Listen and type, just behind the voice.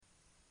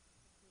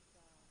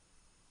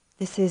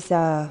This is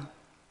a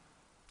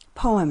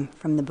poem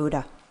from the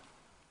Buddha.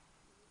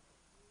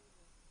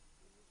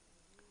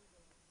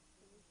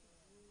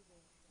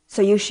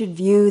 So you should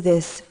view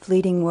this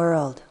fleeting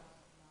world,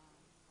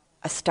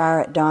 a star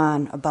at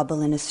dawn, a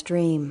bubble in a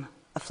stream,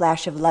 a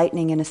flash of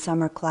lightning in a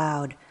summer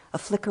cloud, a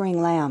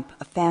flickering lamp,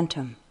 a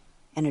phantom,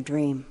 and a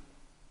dream.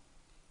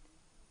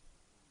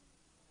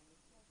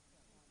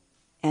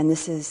 And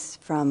this is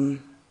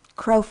from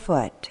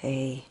Crowfoot,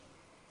 a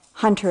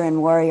hunter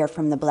and warrior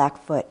from the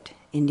Blackfoot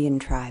Indian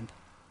tribe,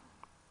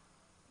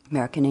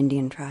 American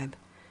Indian tribe.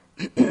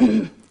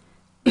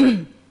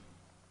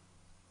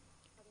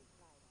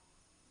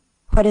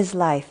 What is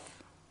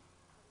life?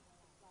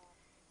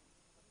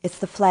 It's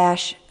the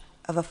flash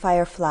of a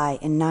firefly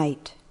in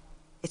night.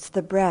 It's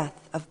the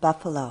breath of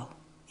buffalo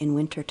in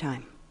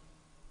wintertime.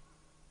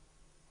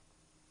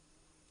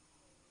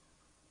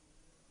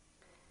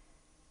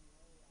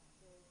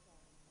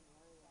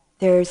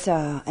 There's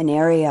an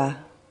area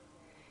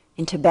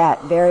in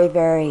Tibet, very,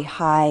 very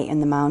high in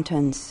the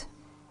mountains,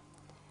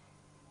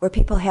 where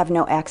people have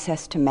no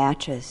access to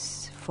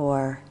matches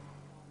for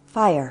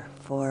fire,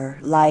 for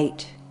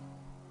light,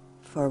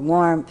 for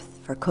warmth,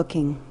 for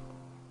cooking.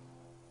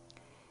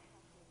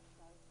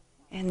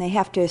 And they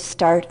have to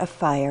start a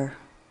fire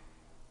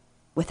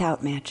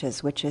without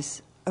matches, which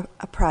is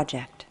a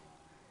project.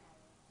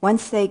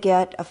 Once they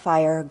get a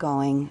fire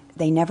going,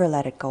 they never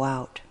let it go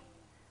out.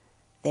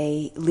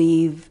 They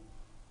leave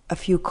a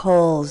few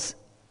coals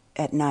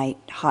at night,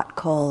 hot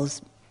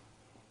coals,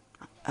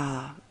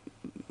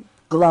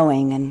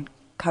 glowing, and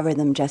cover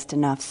them just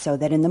enough so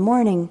that in the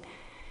morning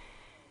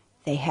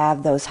they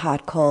have those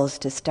hot coals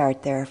to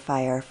start their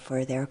fire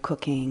for their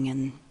cooking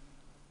and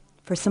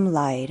for some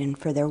light and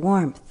for their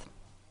warmth.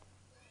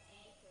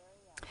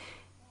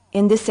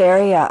 In this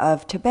area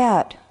of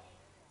Tibet,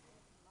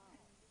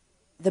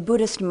 the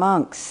Buddhist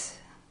monks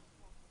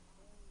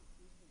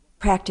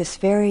practice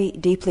very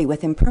deeply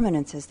with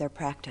impermanence as their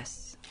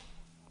practice.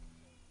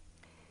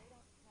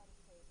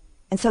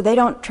 And so they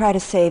don't try to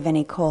save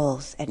any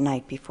coals at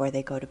night before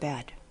they go to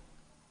bed,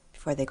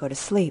 before they go to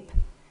sleep.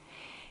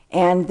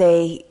 And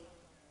they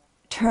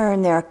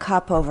turn their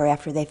cup over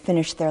after they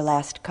finish their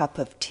last cup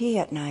of tea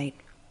at night.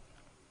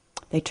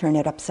 They turn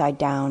it upside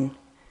down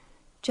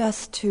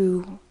just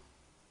to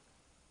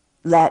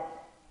let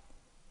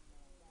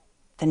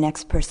the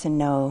next person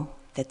know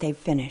that they've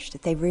finished,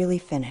 that they've really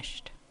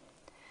finished.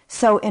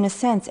 So in a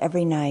sense,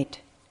 every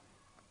night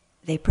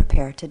they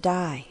prepare to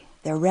die.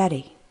 They're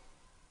ready.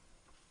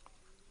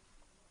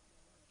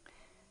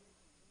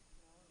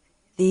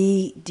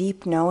 The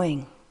deep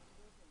knowing,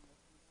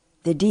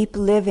 the deep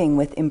living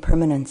with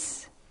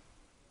impermanence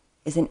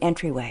is an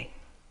entryway.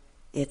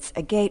 It's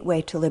a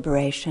gateway to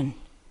liberation,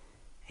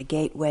 a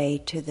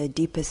gateway to the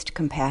deepest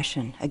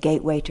compassion, a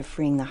gateway to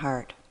freeing the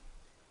heart.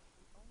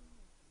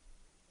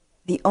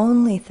 The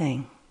only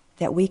thing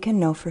that we can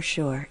know for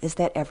sure is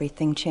that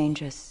everything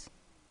changes.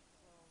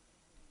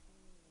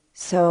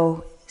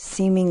 So,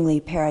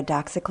 seemingly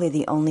paradoxically,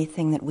 the only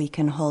thing that we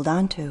can hold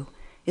on to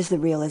is the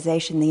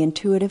realization, the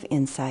intuitive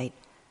insight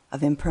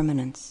of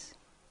impermanence.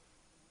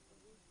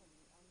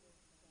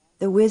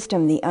 The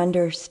wisdom, the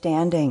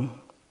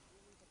understanding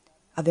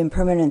of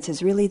impermanence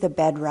is really the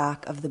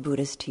bedrock of the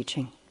Buddha's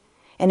teaching.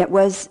 And it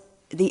was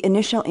the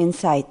initial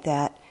insight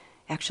that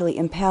actually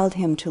impelled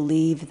him to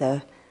leave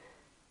the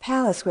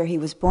palace where he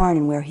was born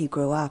and where he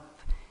grew up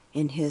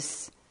in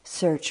his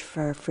search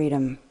for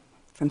freedom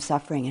from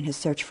suffering and his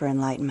search for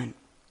enlightenment.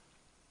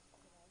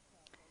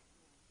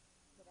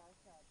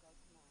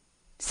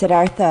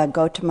 Siddhartha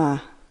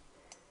Gautama,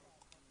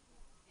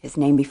 his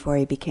name before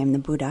he became the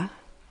Buddha,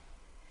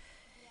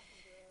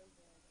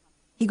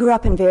 he grew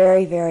up in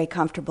very, very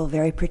comfortable,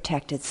 very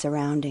protected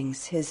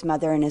surroundings. His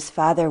mother and his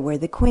father were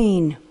the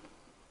queen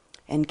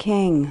and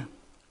king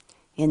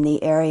in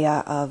the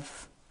area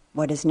of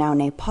what is now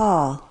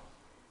Nepal,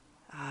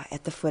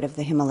 at the foot of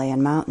the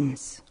Himalayan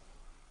mountains.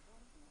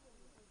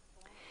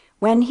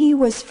 When he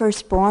was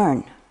first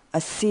born,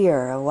 a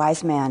seer, a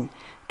wise man,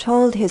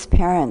 told his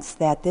parents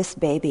that this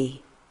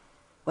baby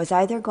was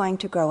either going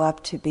to grow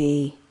up to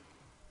be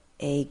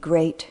a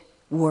great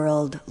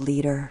world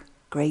leader,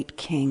 great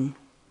king,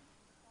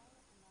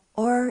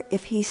 or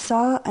if he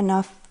saw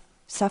enough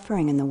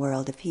suffering in the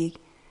world, if he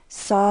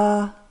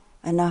saw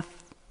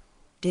enough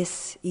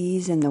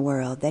dis-ease in the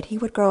world, that he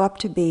would grow up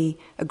to be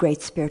a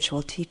great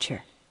spiritual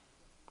teacher.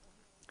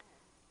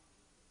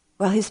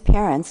 Well, his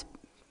parents,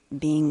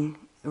 being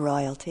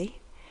royalty,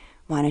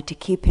 wanted to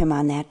keep him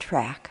on that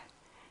track,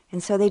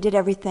 and so they did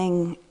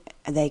everything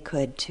they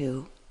could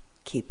to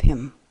keep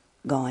him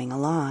going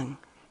along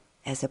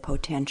as a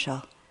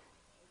potential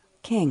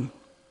king.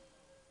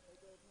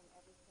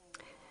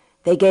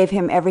 They gave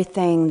him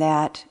everything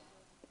that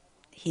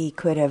he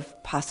could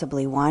have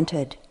possibly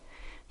wanted.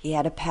 He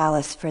had a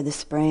palace for the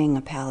spring,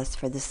 a palace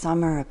for the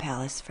summer, a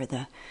palace for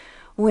the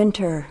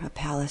winter, a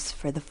palace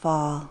for the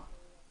fall.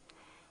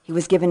 He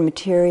was given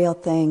material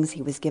things,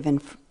 he was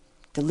given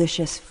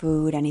delicious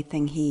food,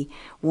 anything he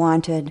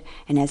wanted,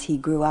 and as he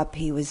grew up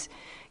he was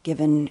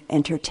given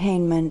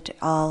entertainment,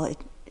 all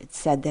It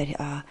said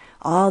that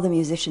all the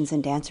musicians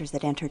and dancers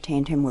that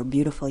entertained him were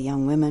beautiful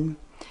young women.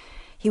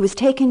 He was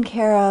taken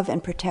care of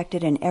and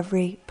protected in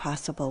every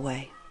possible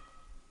way.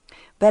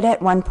 But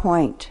at one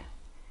point,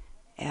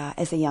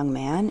 as a young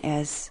man,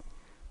 as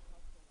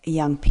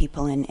young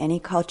people in any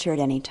culture at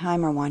any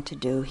time are wont to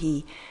do,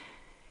 he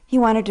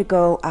wanted to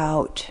go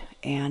out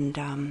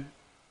and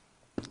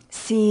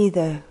see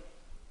the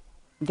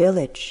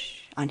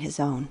village on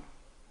his own.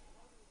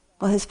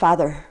 Well, his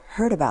father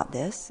heard about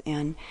this,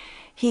 and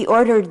he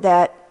ordered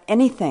that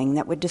anything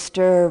that would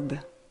disturb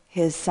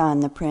his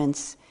son, the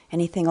prince,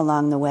 anything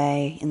along the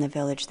way in the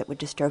village that would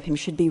disturb him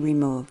should be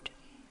removed.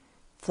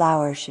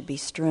 Flowers should be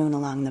strewn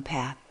along the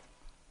path.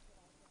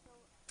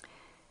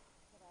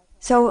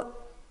 So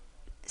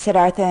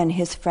Siddhartha and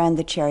his friend,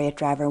 the chariot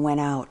driver, went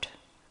out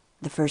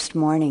the first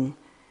morning,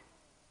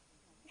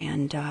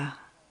 and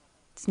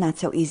it's not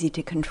so easy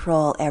to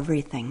control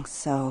everything,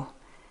 so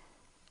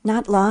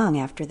not long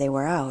after they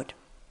were out,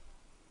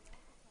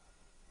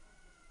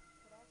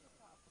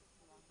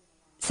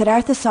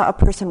 Siddhartha saw a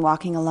person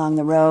walking along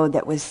the road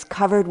that was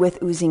covered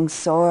with oozing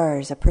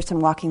sores, a person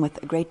walking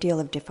with a great deal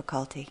of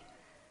difficulty,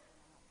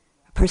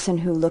 a person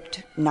who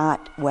looked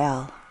not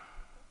well.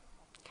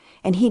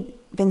 And he'd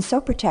been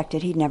so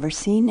protected, he'd never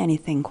seen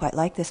anything quite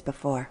like this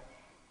before.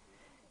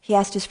 He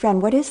asked his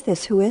friend, "What is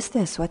this? Who is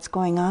this? What's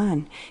going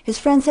on?" His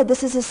friend said,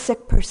 "This is a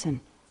sick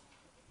person.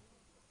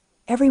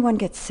 Everyone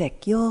gets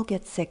sick. You'll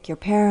get sick. Your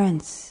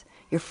parents,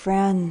 your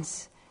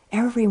friends,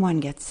 everyone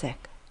gets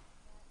sick."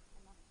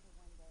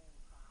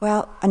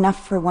 Well,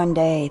 enough for one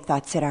day,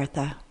 thought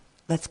Siddhartha.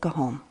 Let's go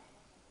home.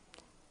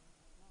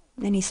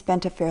 Then he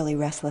spent a fairly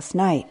restless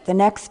night. The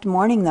next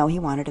morning, though, he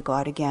wanted to go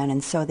out again,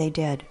 and so they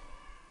did.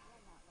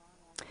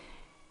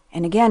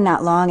 And again,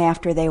 not long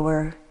after they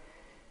were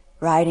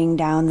riding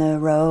down the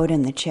road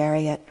in the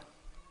chariot,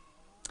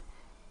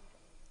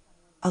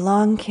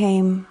 along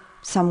came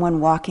someone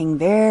walking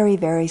very,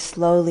 very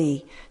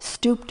slowly,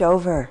 stooped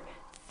over,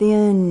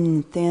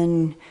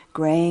 thin,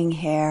 graying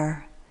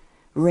hair,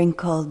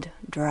 wrinkled,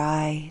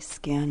 dry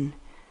skin,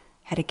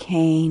 had a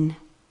cane,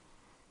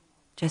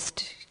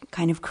 just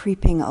kind of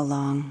creeping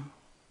along.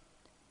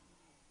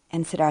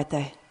 And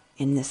Siddhartha,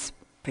 in this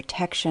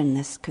protection,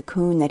 this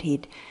cocoon that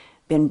he'd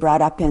been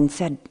brought up in,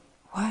 said,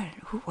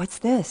 What's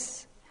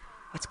this?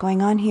 What's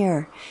going on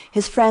here?"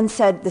 His friend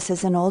said, "This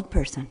is an old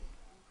person.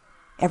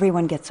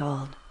 Everyone gets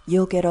old.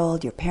 You'll get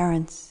old, your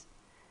parents,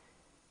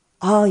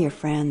 all your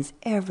friends,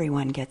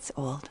 everyone gets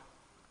old."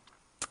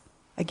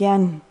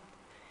 Again,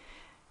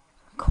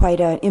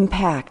 quite an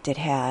impact it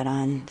had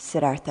on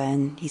Siddhartha,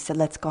 and he said,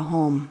 "Let's go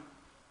home."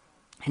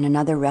 And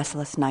another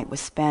restless night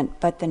was spent,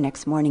 but the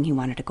next morning he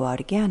wanted to go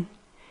out again.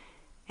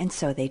 And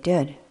so they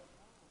did.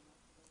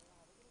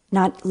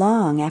 Not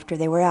long after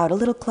they were out, a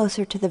little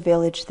closer to the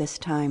village this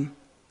time,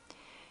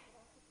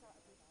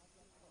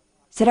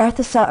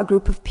 Siddhartha saw a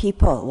group of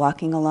people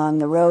walking along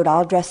the road,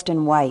 all dressed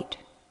in white,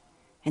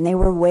 and they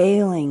were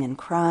wailing and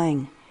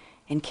crying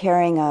and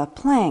carrying a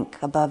plank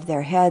above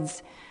their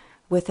heads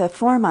with a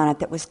form on it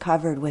that was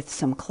covered with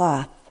some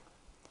cloth.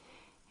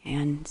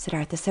 And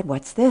Siddhartha said,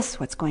 "What's this?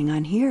 What's going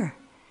on here?"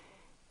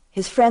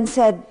 His friend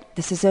said,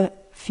 "This is a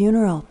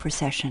funeral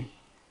procession,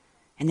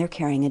 and they're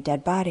carrying a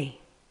dead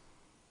body."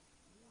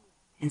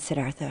 And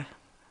Siddhartha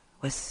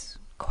was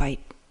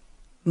quite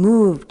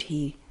moved.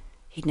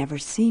 He'd never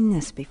seen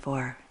this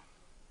before.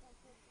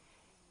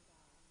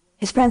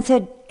 His friend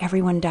said,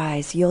 "Everyone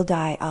dies. You'll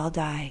die, I'll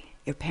die.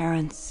 Your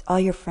parents, all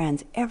your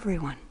friends,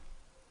 everyone."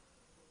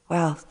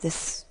 Well,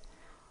 this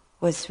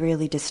was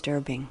really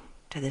disturbing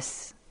to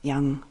this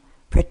young,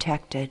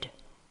 protected,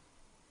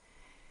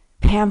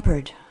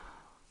 pampered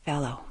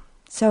fellow.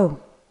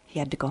 So he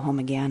had to go home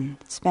again.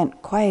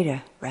 Spent quite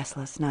a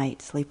restless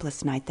night,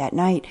 sleepless night that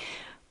night,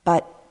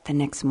 but the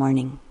next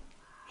morning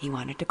he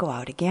wanted to go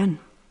out again.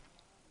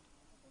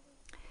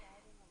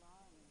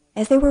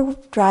 As they were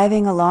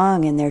driving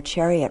along in their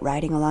chariot,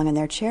 riding along in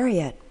their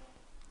chariot,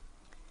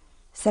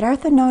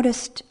 Siddhartha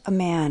noticed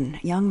a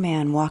young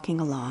man walking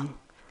along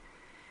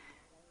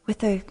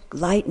with a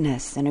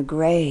lightness and a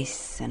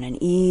grace and an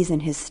ease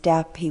in his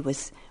step. He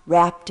was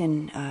wrapped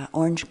in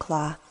orange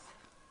cloth.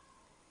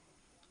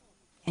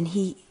 And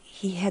he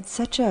had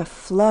such a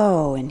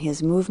flow in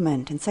his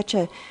movement and such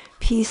a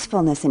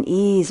peacefulness and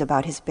ease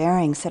about his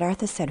bearing.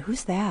 Siddhartha said,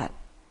 "Who's that?"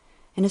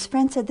 And his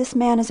friend said, "This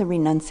man is a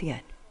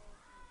renunciate.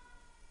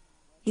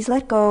 He's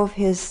let go of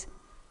his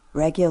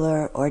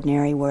regular,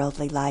 ordinary,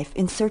 worldly life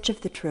in search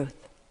of the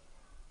truth."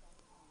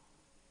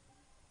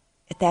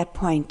 At that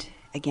point,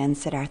 again,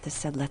 Siddhartha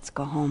said, "Let's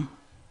go home.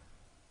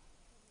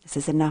 This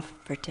is enough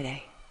for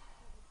today."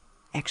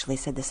 Actually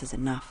said this is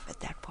enough at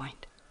that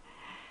point.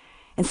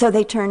 And so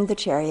they turned the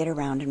chariot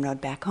around and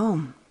rode back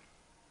home.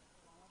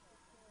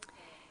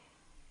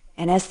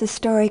 And as the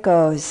story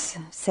goes,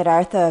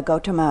 Siddhartha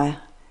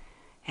Gautama,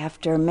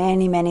 after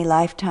many, many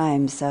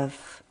lifetimes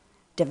of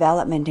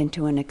development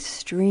into an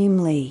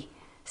extremely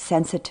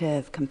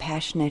sensitive,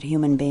 compassionate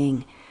human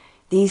being,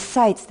 these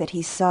sights that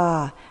he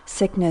saw,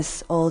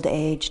 sickness, old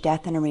age,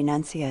 death, and a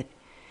renunciate,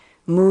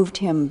 moved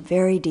him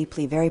very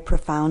deeply, very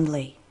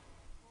profoundly.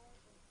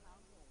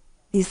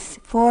 These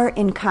 4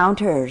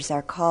 encounters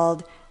are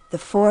called the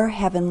 4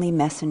 heavenly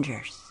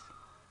messengers.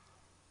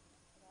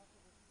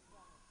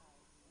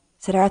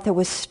 Siddhartha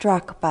was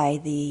struck by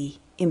the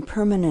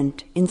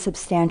impermanent,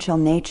 insubstantial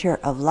nature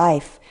of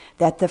life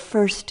that the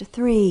first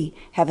 3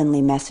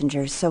 heavenly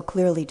messengers so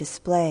clearly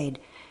displayed,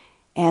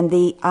 and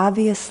the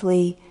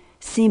obviously,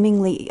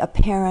 seemingly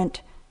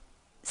apparent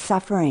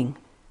suffering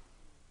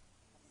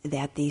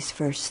that these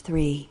first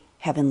 3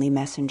 heavenly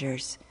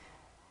messengers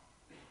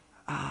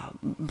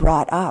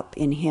brought up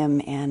in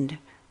him and,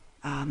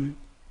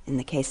 in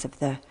the case of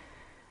the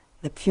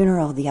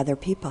funeral, the other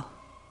people.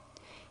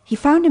 He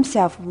found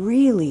himself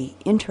really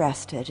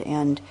interested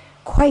and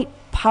quite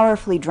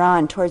powerfully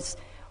drawn towards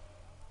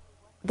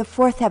the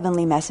 4th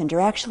heavenly messenger,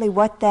 actually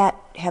what that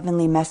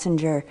heavenly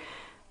messenger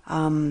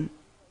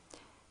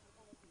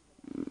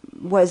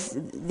was,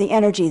 the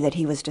energy that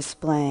he was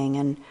displaying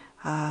and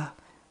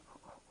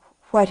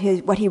what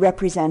he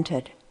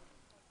represented.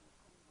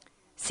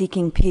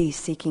 Seeking peace,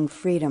 seeking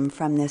freedom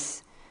from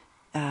this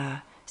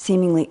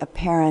seemingly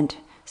apparent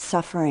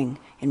suffering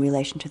in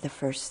relation to the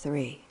first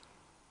 3.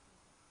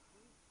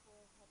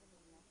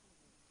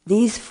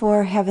 These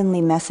 4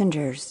 heavenly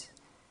messengers,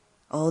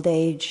 old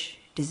age,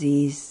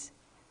 disease,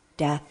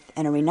 death,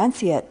 and a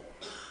renunciate,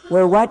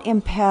 were what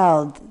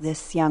impelled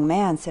this young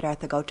man,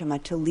 Siddhartha Gautama,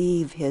 to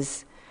leave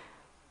his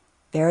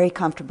very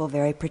comfortable,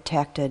 very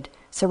protected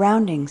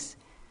surroundings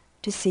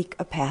to seek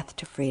a path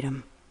to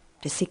freedom,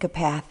 to seek a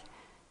path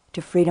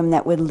to freedom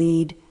that would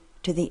lead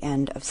to the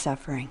end of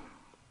suffering.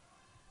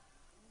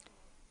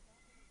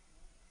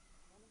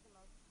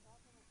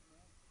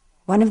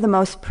 One of the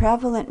most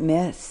prevalent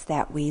myths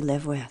that we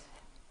live with,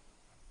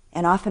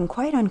 and often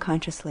quite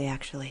unconsciously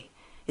actually,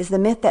 is the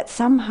myth that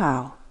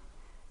somehow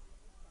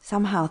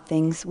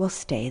things will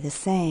stay the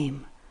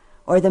same,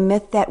 or the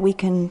myth that we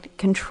can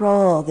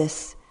control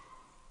this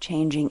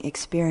changing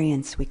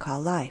experience we call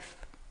life.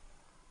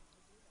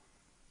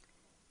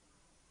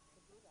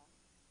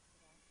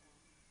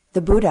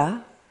 The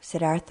Buddha,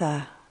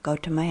 Siddhartha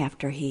Gautama,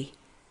 after he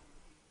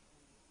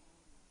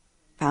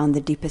found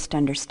the deepest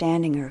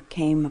understanding or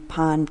came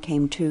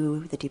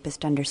to the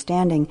deepest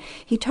understanding,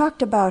 he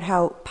talked about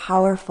how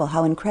powerful,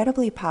 how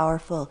incredibly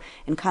powerful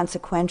and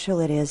consequential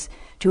it is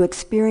to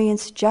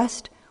experience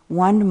just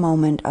one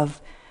moment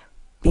of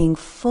being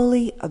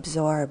fully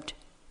absorbed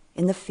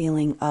in the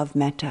feeling of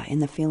metta, in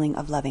the feeling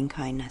of loving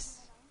kindness.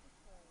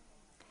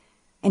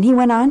 And he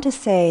went on to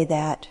say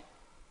that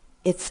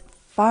it's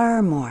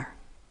far more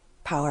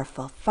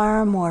powerful,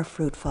 far more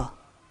fruitful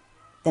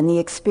than the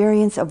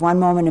experience of one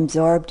moment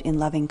absorbed in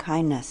loving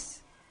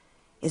kindness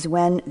is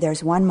when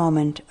there's one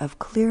moment of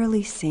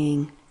clearly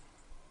seeing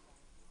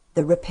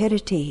the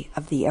rapidity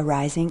of the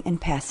arising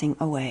and passing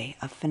away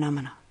of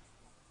phenomena.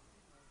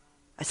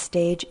 A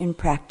stage in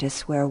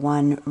practice where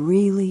one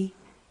really,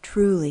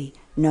 truly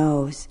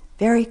knows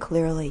very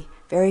clearly,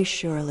 very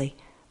surely,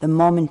 the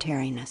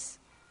momentariness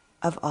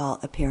of all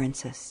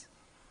appearances.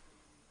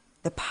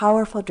 The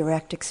powerful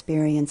direct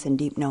experience and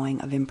deep knowing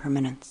of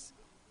impermanence.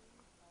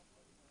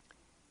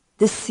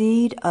 The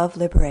seed of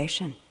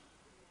liberation,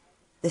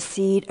 the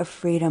seed of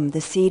freedom,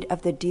 the seed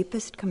of the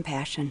deepest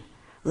compassion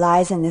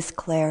lies in this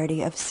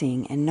clarity of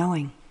seeing and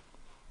knowing.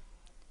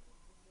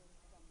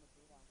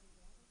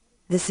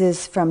 This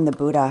is from the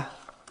Buddha.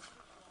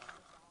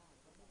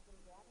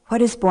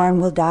 What is born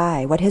will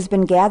die. What has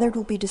been gathered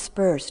will be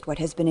dispersed. What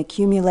has been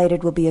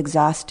accumulated will be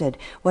exhausted.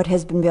 What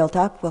has been built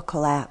up will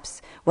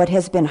collapse. What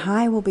has been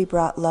high will be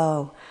brought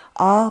low.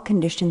 All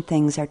conditioned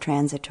things are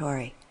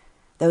transitory.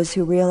 Those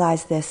who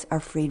realize this are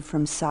freed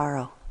from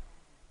sorrow.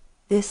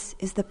 This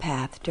is the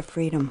path to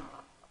freedom.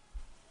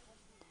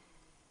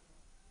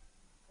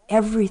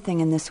 Everything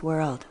in this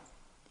world,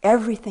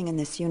 everything in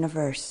this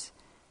universe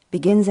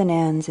begins and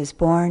ends, is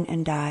born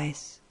and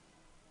dies,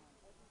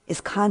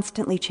 is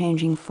constantly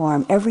changing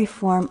form. Every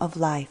form of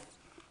life,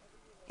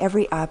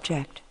 every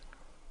object,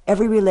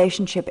 every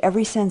relationship,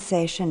 every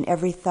sensation,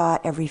 every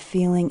thought, every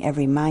feeling,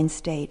 every mind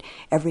state,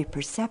 every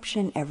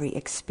perception, every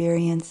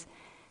experience,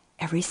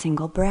 every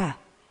single breath.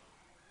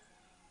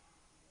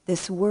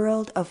 This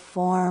world of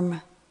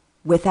form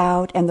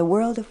without and the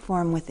world of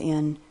form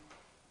within,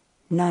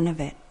 none of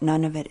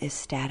it is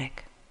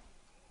static.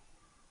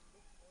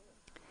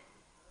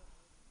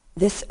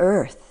 This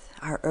earth,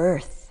 our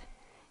earth,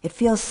 it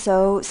feels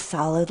so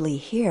solidly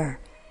here.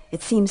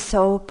 It seems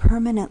so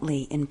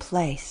permanently in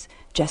place,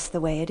 just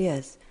the way it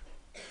is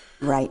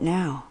right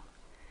now.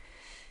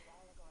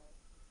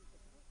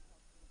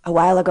 A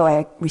while ago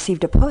I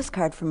received a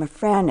postcard from a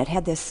friend. It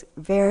had this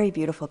very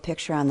beautiful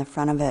picture on the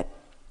front of it.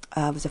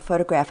 It was a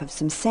photograph of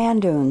some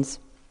sand dunes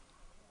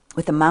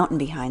with a mountain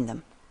behind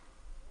them.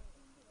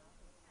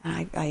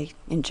 And I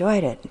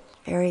enjoyed it,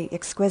 very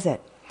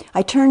exquisite.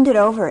 I turned it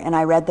over and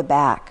I read the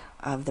back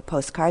of the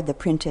postcard, the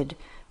printed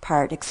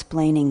part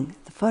explaining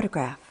the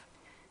photograph.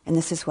 And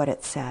this is what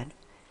it said.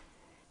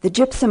 The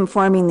gypsum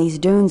forming these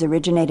dunes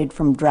originated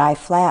from dry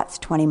flats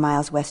 20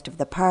 miles west of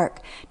the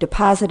park,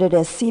 deposited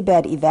as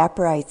seabed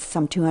evaporites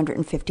some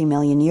 250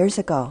 million years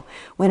ago,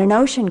 when an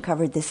ocean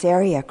covered this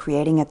area,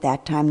 creating at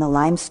that time the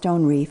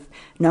limestone reef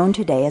known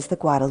today as the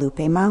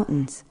Guadalupe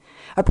Mountains.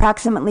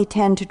 Approximately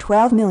 10 to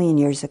 12 million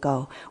years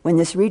ago, when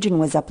this region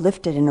was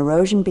uplifted and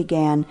erosion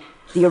began,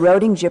 the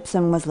eroding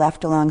gypsum was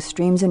left along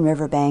streams and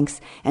riverbanks,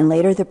 and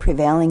later the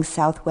prevailing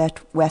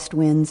southwest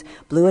winds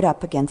blew it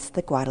up against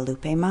the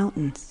Guadalupe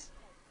Mountains.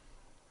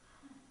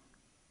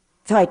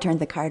 So I turned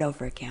the card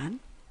over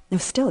again. It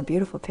was still a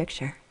beautiful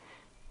picture.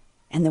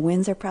 And the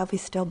winds are probably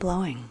still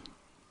blowing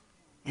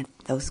at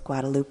those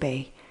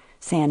Guadalupe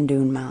sand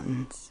dune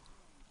mountains.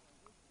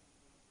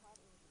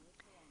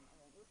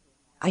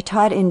 I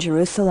taught in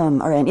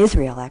Jerusalem, or in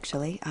Israel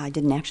actually. I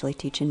didn't actually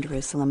teach in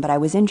Jerusalem, but I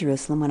was in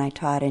Jerusalem when I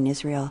taught in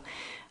Israel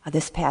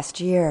this past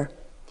year.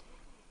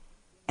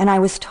 And I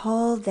was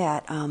told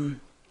that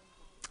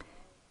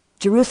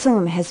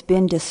Jerusalem has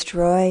been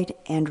destroyed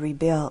and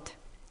rebuilt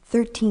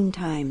 13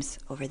 times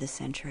over the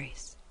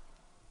centuries.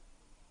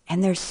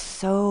 And there's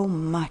so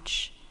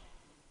much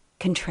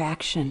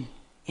contraction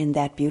in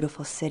that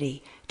beautiful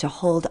city to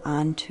hold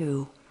on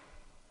to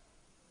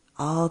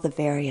all the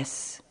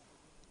various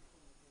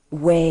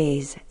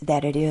ways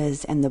that it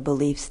is and the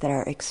beliefs that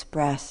are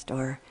expressed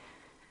or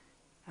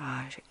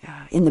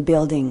in the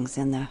buildings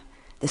and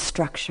the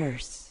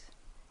structures.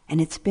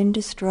 And it's been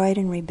destroyed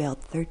and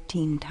rebuilt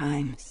 13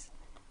 times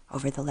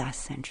over the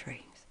last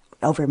century,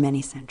 over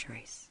many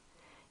centuries.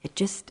 It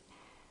just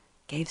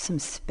gave some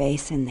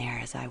space in there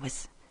as I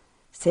was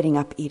sitting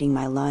up eating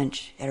my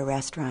lunch at a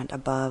restaurant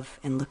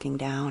above and looking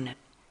down at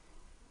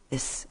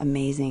this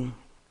amazing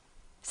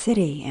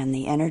city and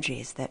the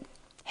energies that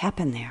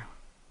happen there,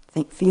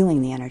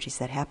 feeling the energies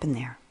that happen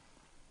there.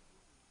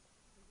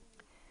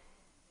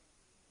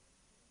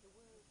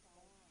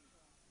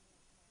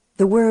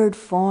 The word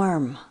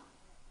form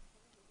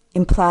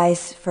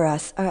implies for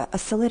us a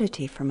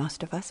solidity for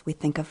most of us. We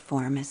think of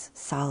form as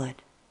solid.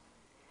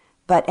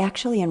 But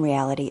actually, in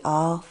reality,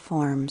 all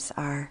forms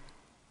are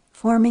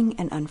forming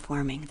and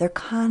unforming. They're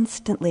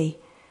constantly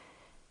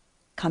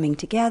coming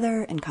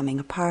together and coming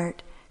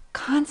apart,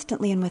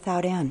 constantly and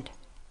without end.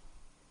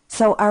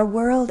 So our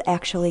world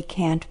actually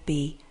can't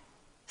be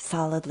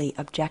solidly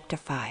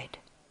objectified.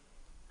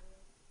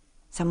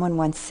 Someone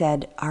once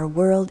said, our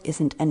world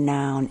isn't a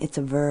noun, it's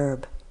a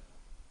verb.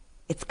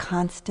 It's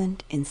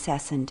constant,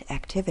 incessant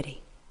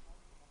activity.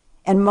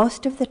 And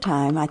most of the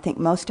time, I think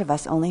most of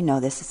us only know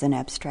this as an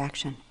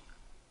abstraction,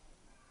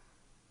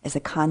 as a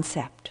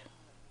concept.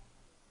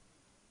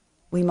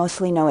 We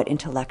mostly know it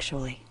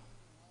intellectually.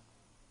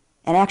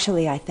 And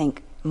actually, I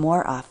think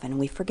more often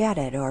we forget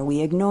it, or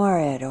we ignore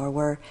it, or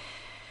we're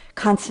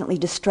constantly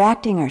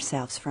distracting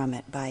ourselves from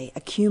it by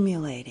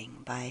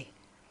accumulating, by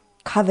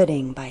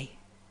coveting, by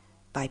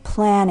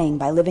planning,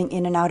 by living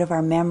in and out of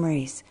our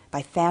memories,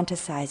 by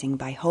fantasizing,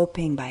 by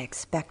hoping, by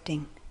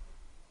expecting,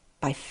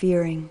 by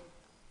fearing.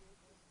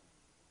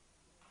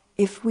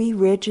 If we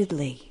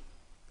rigidly,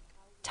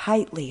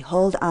 tightly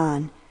hold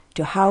on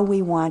to how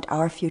we want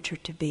our future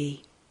to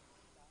be,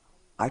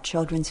 our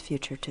children's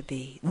future to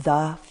be,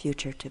 the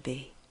future to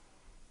be,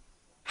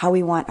 how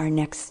we want our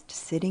next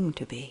sitting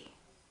to be,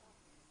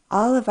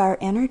 all of our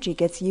energy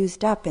gets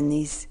used up in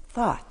these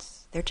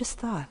thoughts. They're just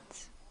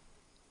thoughts.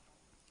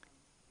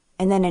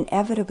 And then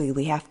inevitably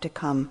we have to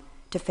come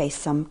to face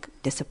some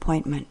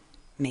disappointment,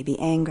 maybe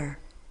anger,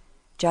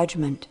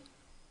 judgment,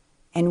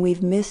 and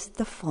we've missed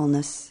the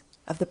fullness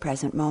of the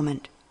present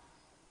moment.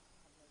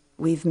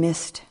 We've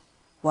missed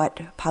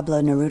what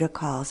Pablo Neruda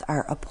calls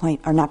our what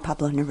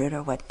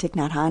Thich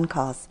Nhat Hanh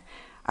calls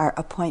our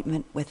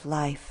appointment with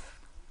life.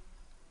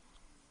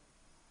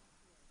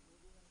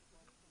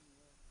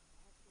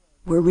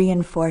 We're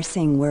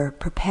reinforcing, we're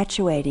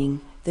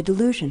perpetuating the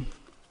delusion,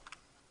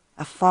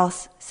 a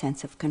false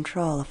sense of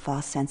control, a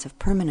false sense of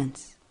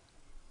permanence.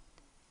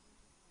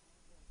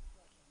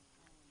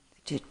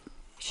 To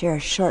share a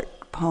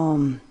short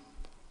poem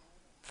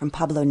from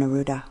Pablo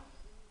Neruda.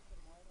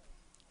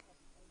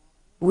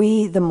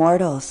 We, the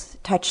mortals,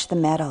 touch the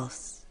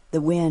metals,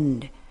 the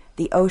wind,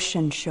 the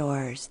ocean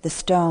shores, the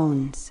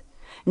stones,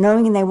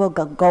 knowing they will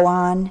go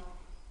on,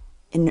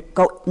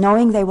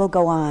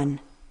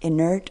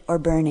 inert or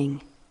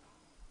burning.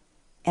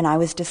 And I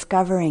was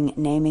discovering,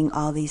 naming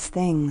all these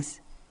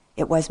things,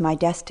 it was my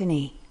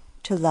destiny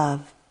to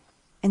love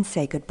and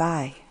say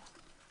goodbye.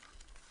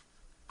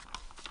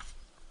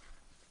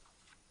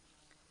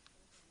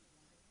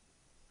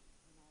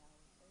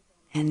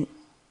 And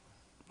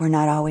we're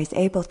not always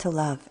able to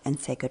love and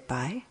say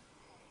goodbye.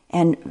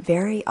 And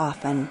very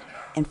often,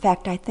 in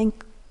fact, I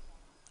think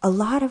a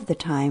lot of the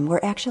time, we're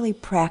actually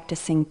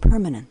practicing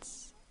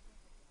permanence.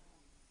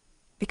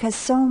 Because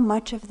so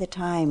much of the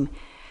time,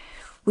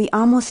 we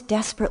almost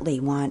desperately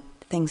want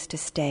things to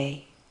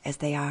stay as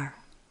they are,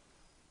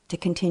 to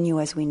continue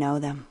as we know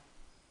them,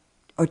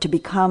 or to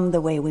become the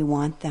way we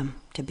want them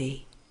to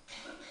be.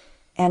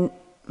 And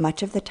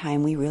much of the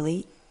time, we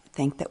really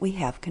think that we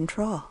have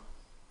control.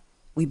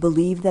 We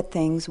believe that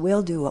things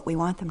will do what we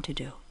want them to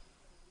do.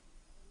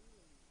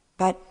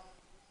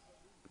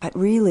 But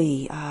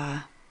really,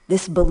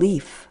 this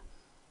belief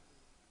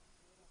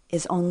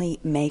is only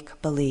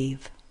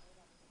make-believe,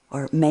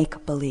 or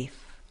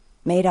make-belief,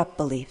 made-up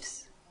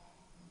beliefs.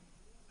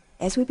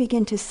 As we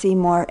begin to see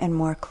more and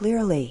more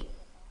clearly,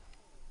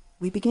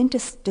 we begin to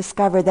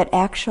discover that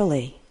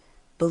actually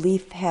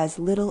belief has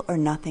little or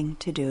nothing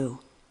to do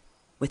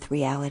with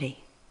reality.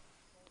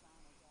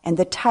 And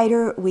the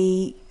tighter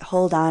we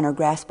hold on or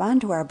grasp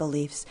onto our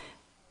beliefs,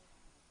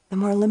 the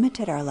more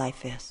limited our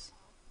life is.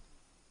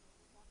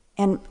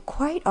 And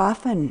quite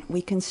often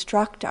we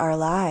construct our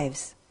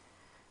lives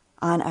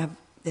on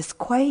this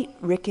quite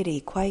rickety,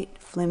 quite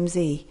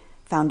flimsy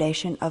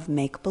foundation of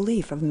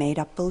make-belief, of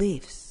made-up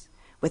beliefs,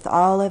 with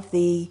all of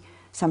the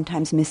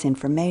sometimes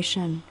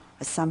misinformation,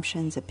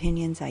 assumptions,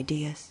 opinions,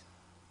 ideas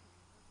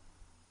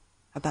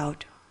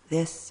about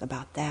this,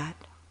 about that.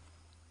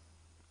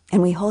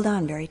 And we hold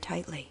on very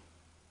tightly.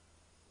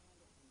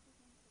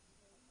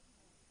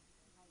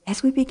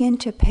 As we begin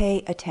to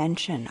pay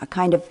attention, a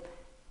kind of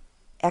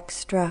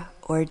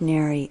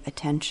extraordinary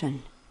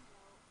attention,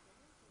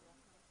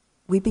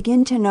 we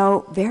begin to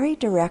know very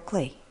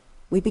directly,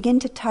 we begin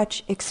to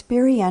touch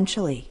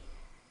experientially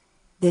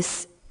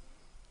this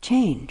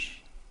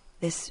change,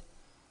 this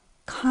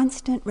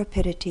constant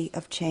rapidity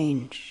of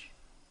change,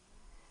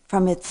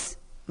 from its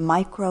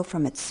micro,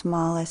 from its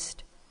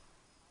smallest,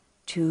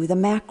 to the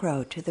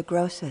macro, to the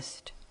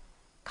grossest,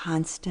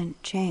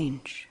 constant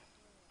change.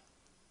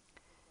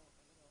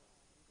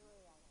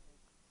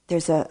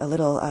 There's a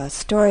little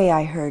story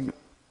I heard a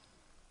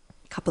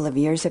couple of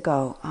years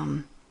ago,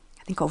 I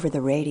think over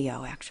the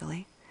radio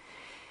actually,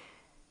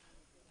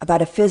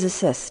 about a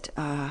physicist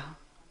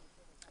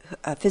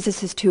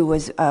who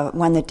was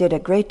one that did a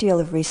great deal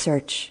of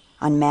research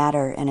on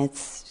matter and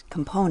its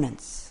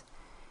components,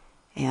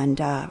 and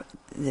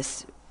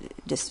this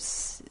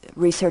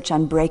research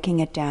on breaking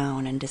it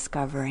down and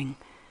discovering,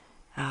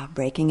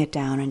 breaking it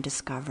down and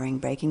discovering,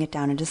 breaking it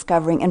down and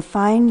discovering, and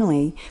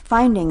finally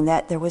finding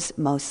that there was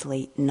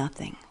mostly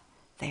nothing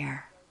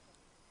there.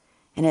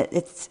 And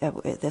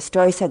the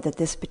story said that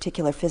this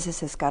particular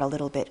physicist got a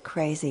little bit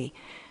crazy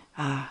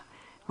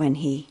when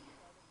he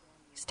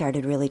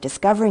started really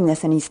discovering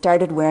this, and he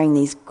started wearing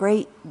these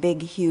great,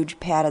 big, huge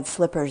padded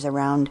slippers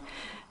around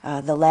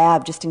the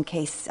lab just in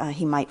case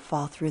he might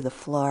fall through the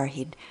floor.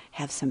 He'd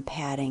have some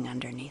padding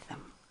underneath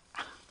him.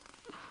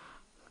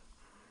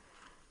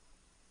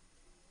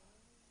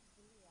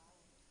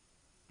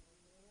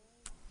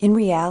 In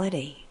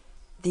reality,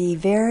 the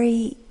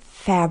very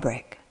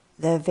fabric,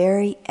 the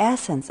very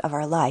essence of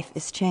our life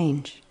is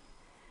change.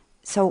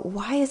 So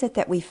why is it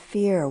that we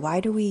fear? Why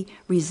do we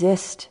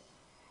resist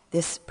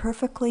this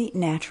perfectly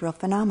natural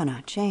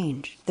phenomena,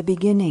 change, the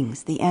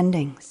beginnings, the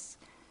endings,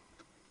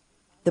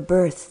 the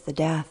births, the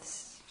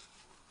deaths?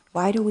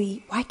 Why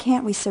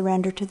can't we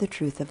surrender to the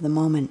truth of the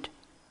moment?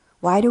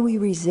 Why do we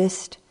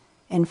resist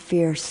and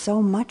fear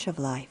so much of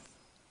life?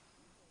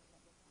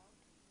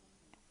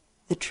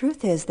 The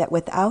truth is that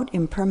without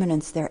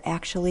impermanence, there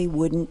actually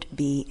wouldn't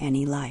be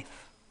any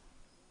life.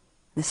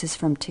 This is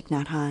from Thich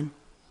Nhat Hanh.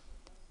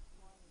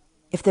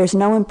 If there's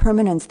no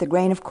impermanence, the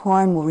grain of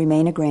corn will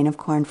remain a grain of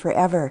corn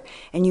forever,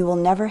 and you will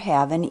never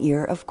have an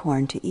ear of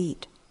corn to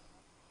eat.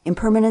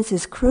 Impermanence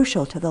is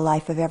crucial to the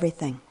life of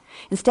everything.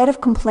 Instead of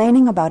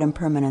complaining about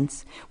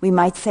impermanence, we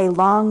might say,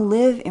 long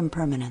live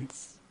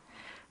impermanence.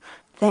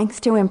 Thanks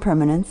to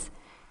impermanence,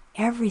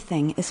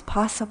 everything is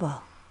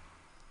possible.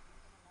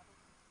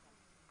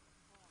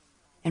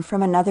 And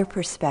from another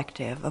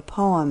perspective, a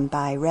poem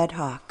by Red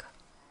Hawk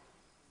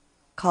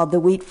called The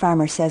Wheat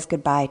Farmer Says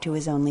Goodbye to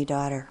His Only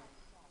Daughter.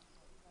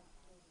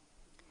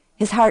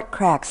 His heart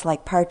cracks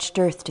like parched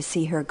earth to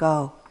see her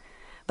go,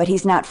 but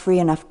he's not free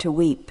enough to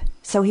weep.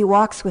 So he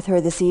walks with her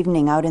this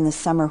evening out in the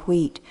summer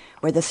wheat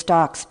where the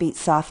stalks beat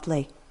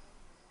softly.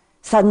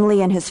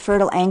 Suddenly in his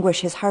fertile anguish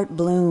his heart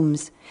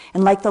blooms,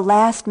 and like the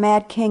last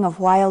mad king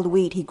of wild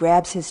wheat he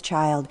grabs his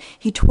child.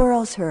 He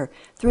twirls her,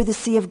 through the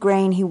sea of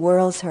grain he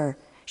whirls her,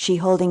 she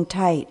holding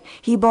tight,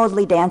 he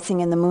boldly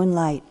dancing in the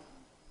moonlight.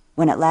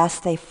 When at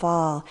last they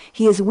fall,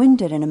 he is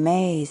winded and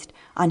amazed.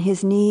 On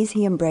his knees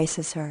he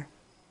embraces her.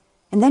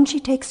 And then she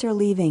takes her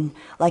leaving,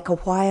 like a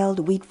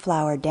wild wheat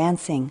flower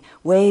dancing,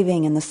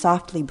 waving in the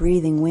softly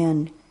breathing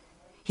wind.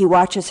 He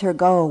watches her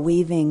go,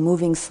 weaving,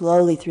 moving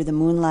slowly through the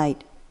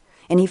moonlight,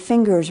 and he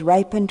fingers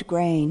ripened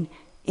grain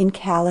in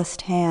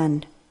calloused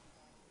hand.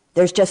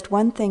 There's just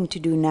one thing to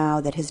do now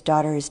that his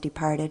daughter is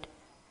departed,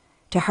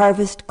 to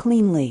harvest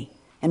cleanly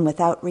and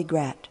without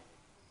regret.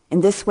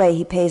 In this way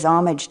he pays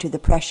homage to the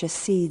precious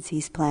seeds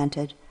he's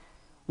planted.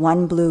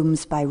 One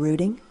blooms by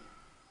rooting,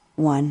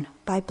 one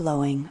by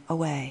blowing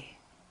away.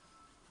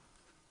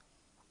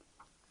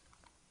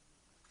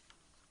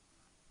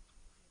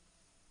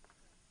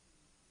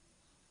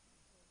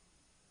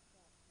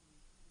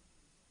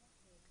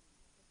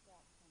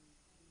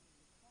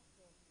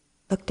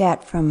 Looked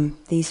at from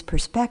these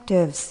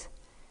perspectives,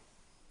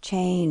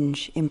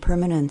 change,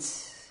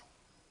 impermanence,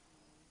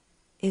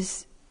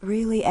 is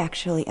really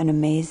actually an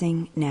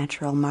amazing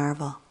natural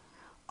marvel.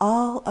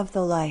 All of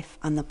the life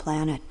on the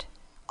planet,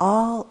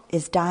 all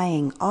is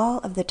dying all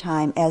of the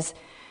time, as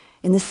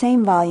in the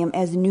same volume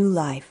as new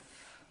life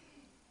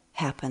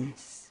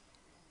happens,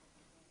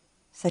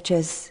 such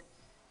as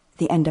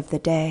the end of the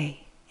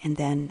day, and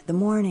then the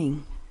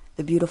morning,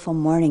 the beautiful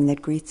morning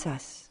that greets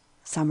us,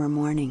 summer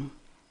morning.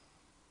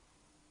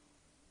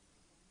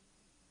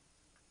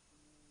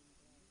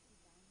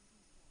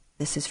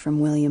 This is from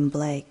William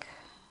Blake.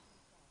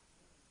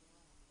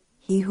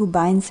 He who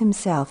binds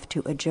himself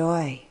to a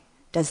joy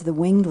does the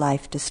winged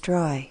life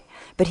destroy,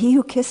 but he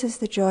who kisses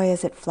the joy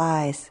as it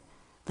flies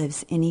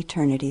lives in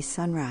eternity's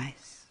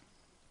sunrise.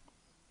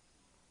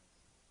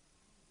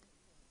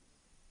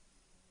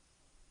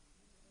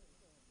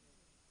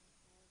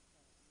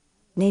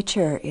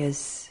 Nature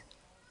is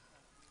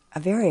a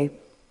very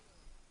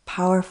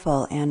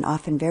powerful and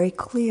often very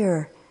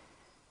clear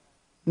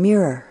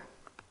mirror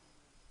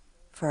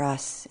for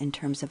us in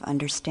terms of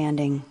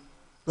understanding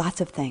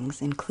lots of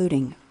things,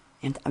 including,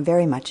 and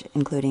very much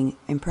including,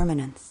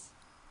 impermanence.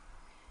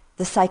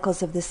 The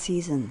cycles of the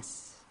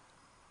seasons,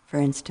 for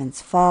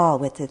instance, fall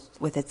with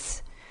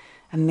its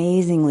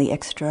amazingly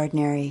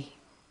extraordinary,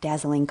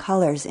 dazzling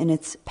colors in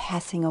its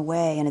passing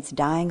away and its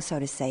dying, so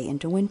to say,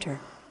 into winter.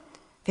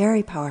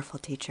 Very powerful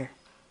teacher.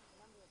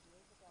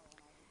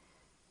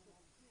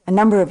 A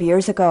number of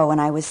years ago, when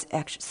I was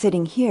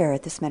sitting here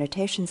at this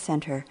meditation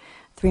center,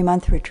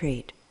 3-month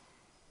retreat,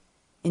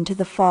 into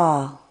the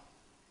fall,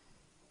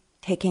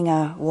 taking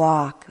a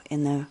walk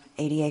in the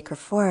 80-acre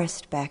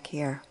forest back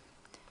here,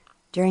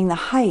 during the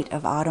height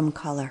of autumn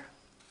color.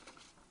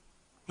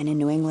 And in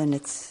New England,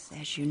 it's,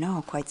 as you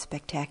know, quite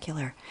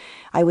spectacular.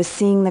 I was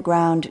seeing the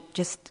ground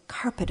just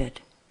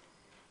carpeted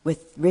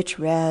with rich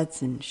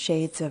reds and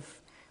shades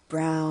of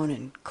brown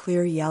and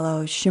clear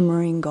yellows,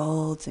 shimmering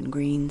golds and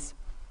greens.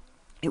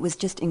 It was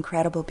just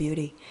incredible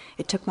beauty.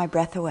 It took my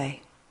breath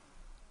away.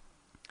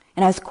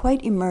 And I was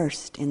quite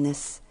immersed in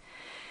this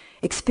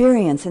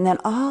experience, and then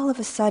all of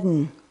a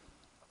sudden,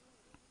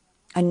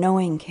 a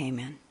knowing came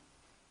in.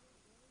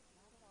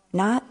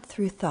 Not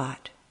through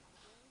thought,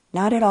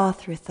 not at all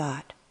through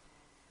thought,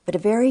 but a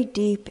very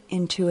deep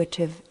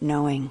intuitive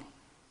knowing.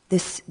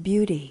 This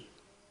beauty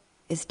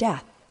is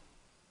death.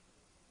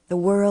 The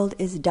world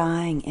is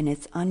dying in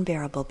its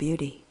unbearable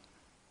beauty.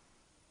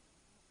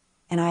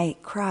 And I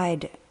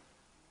cried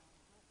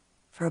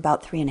for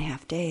about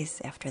 3.5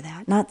 days after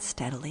that. Not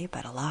steadily,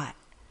 but a lot.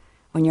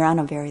 When you're on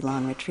a very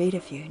long retreat,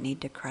 if you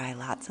need to cry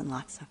lots and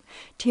lots of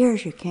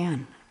tears, you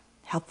can.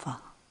 Helpful.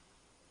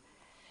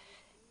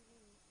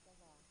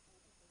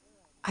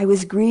 I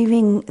was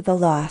grieving the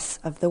loss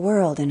of the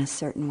world in a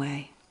certain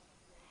way,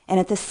 and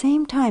at the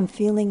same time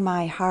feeling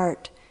my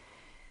heart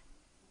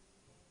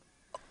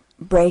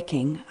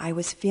breaking. I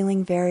was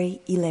feeling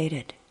very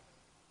elated.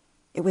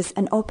 It was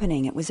an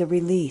opening, it was a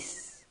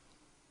release.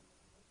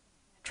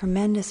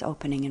 Tremendous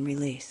opening and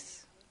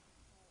release.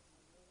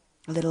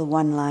 A little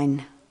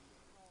one-line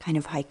kind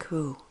of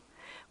haiku.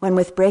 When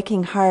with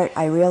breaking heart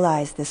I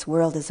realize this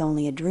world is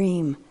only a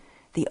dream,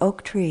 the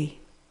oak tree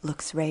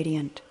looks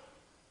radiant.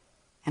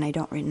 And I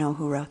don't know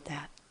who wrote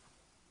that.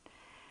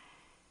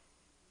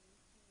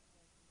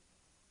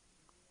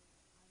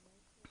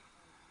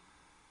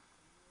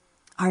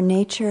 Our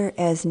nature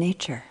as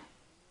nature,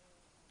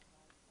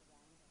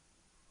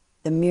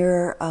 the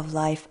mirror of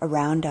life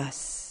around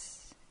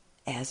us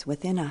as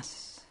within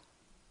us.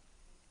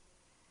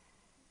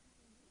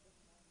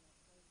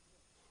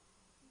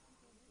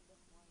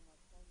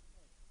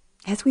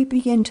 As we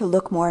begin to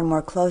look more and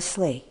more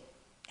closely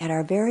at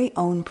our very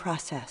own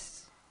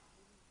process,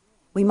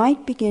 we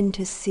might begin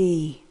to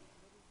see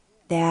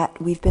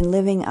that we've been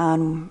living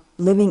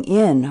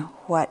in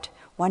what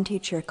one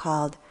teacher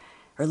called,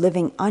 or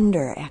living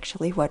under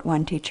actually, what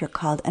one teacher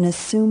called an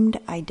assumed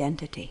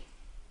identity.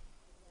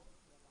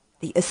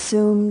 The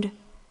assumed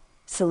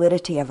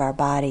solidity of our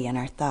body and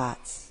our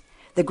thoughts.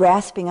 The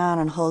grasping on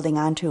and holding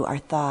on to our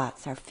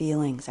thoughts, our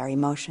feelings, our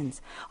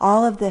emotions.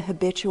 All of the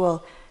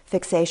habitual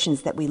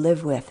fixations that we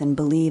live with and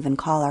believe and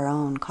call our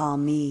own, call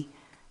me,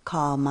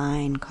 call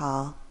mine,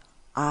 call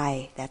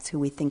I, that's who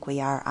we think we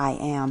are, I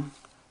am.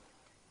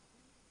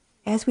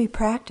 As we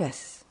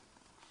practice,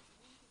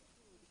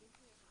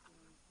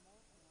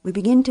 we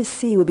begin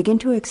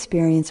to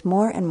experience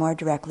more and more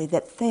directly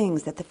that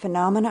the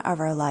phenomena of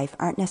our life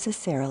aren't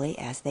necessarily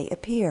as they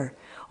appear,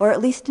 or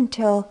at least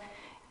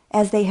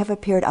as they have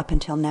appeared up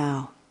until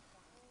now.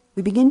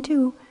 We begin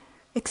to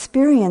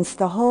experience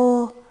the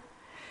whole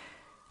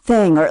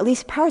thing, or at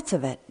least parts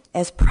of it,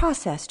 as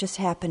process just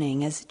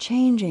happening, as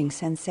changing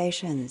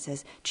sensations,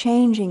 as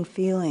changing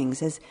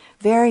feelings, as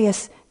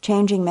various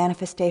changing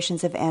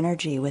manifestations of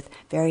energy with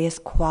various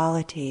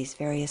qualities,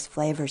 various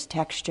flavors,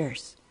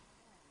 textures.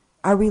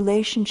 Our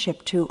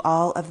relationship to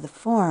all of the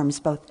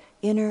forms, both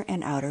inner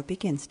and outer,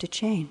 begins to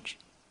change.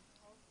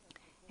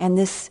 And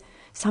this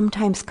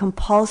sometimes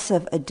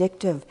compulsive,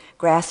 addictive,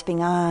 grasping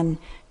on,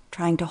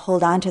 trying to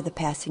hold on to the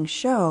passing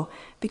show,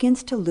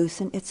 begins to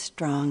loosen its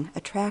strong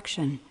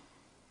attraction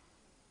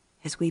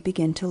as we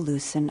begin to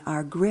loosen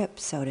our grip,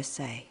 so to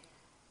say.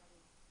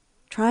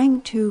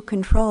 Trying to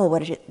control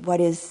what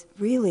is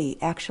really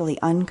actually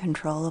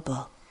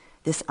uncontrollable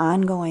this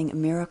ongoing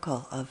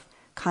miracle of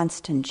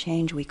constant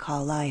change we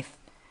call life,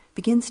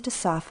 begins to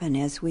soften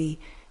as we,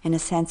 in a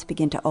sense,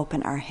 begin to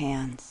open our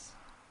hands.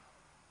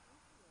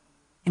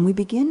 And we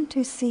begin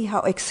to see how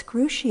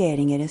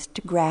excruciating it is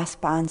to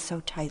grasp on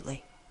so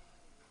tightly.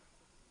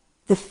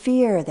 The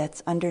fear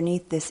that's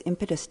underneath this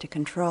impetus to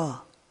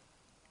control,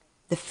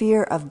 the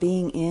fear of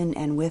being in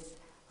and with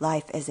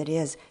life as it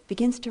is,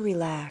 begins to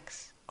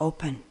relax,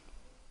 open,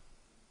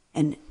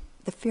 and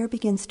the fear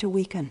begins to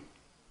weaken.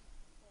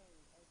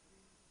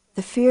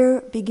 The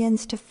fear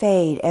begins to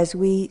fade as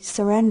we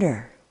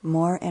surrender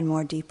more and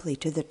more deeply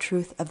to the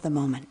truth of the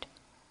moment,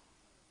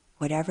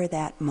 whatever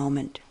that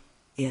moment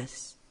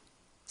is.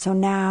 So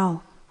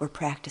now we're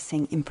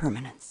practicing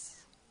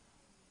impermanence.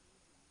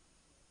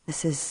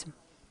 This is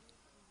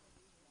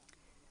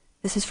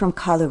from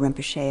Kalu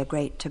Rinpoche, a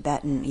great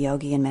Tibetan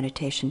yogi and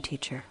meditation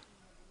teacher.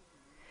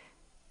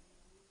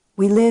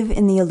 We live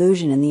in the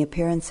illusion and the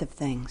appearance of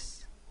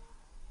things.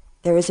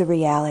 There is a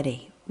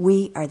reality.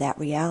 We are that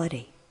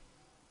reality.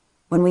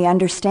 When we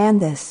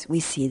understand this, we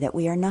see that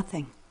we are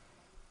nothing.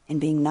 In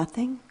being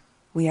nothing,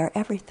 we are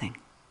everything.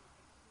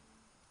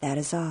 That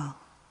is all.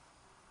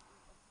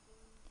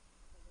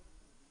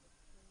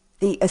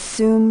 The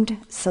assumed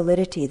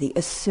solidity, the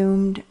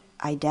assumed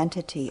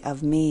identity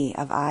of me,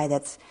 of I,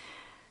 that's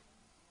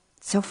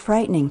so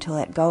frightening to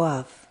let go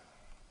of,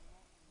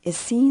 is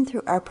seen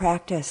through our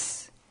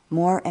practice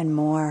more and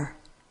more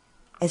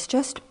as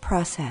just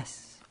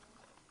process,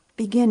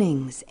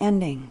 beginnings,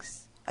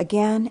 endings,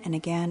 again and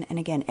again and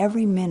again,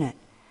 every minute,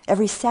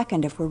 every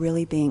second if we're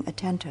really being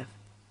attentive.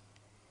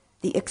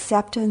 The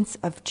acceptance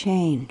of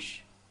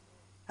change,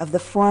 of the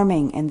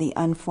forming and the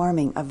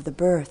unforming, of the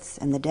births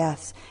and the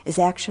deaths, is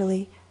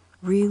actually,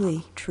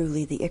 really,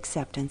 truly the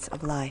acceptance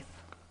of life.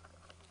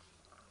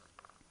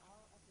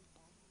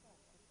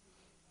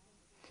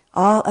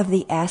 All of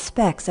the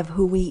aspects of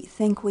who we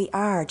think we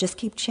are just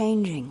keep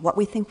changing. What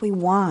we think we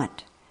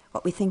want,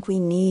 what we think we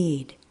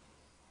need,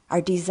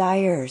 our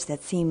desires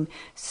that seem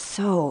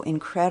so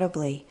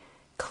incredibly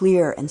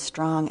clear and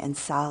strong and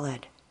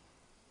solid,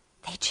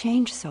 they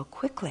change so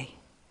quickly.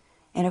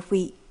 And if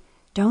we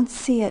don't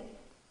see it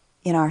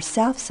in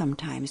ourselves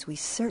sometimes, we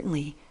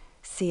certainly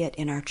see it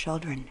in our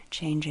children,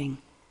 changing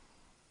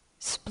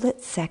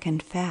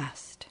split-second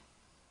fast.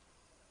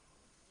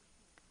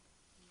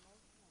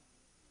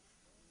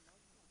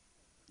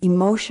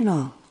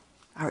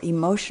 Our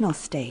emotional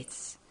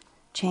states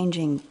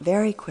changing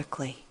very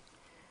quickly.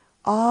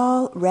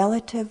 All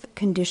relative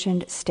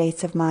conditioned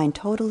states of mind,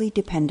 totally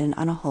dependent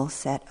on a whole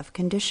set of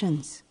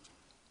conditions.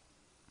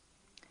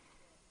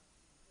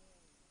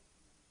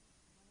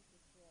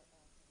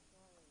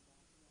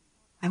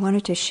 I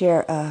wanted to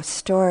share a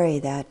story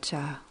that,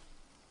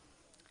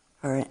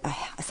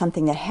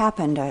 something that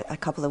happened a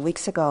couple of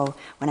weeks ago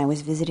when I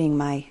was visiting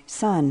my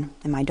son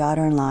and my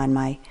daughter-in-law and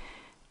my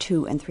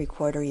 2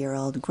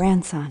 3/4-year-old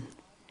grandson.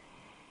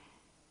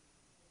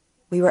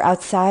 We were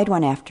outside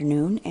one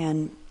afternoon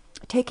and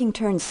taking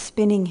turns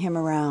spinning him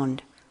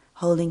around,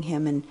 holding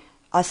him and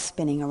us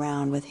spinning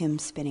around with him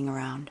spinning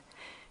around.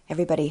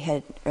 Everybody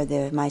had,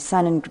 my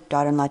son and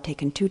daughter-in-law had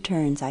taken 2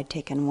 turns, I'd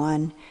taken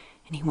 1,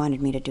 and he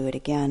wanted me to do it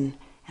again,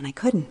 and I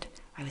couldn't.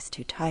 I was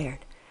too tired.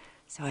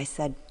 So I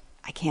said,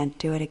 I can't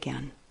do it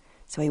again.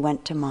 So he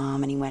went to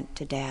Mom and he went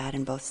to Dad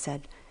and both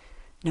said,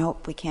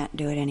 nope, we can't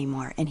do it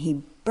anymore. And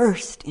he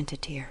burst into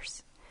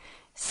tears,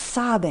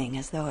 sobbing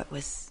as though it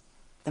was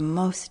the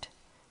most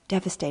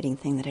devastating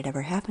thing that had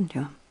ever happened to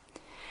him.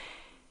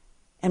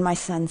 And my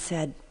son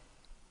said,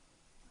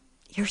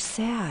 you're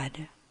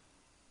sad.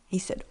 He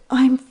said,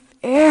 I'm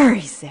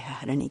very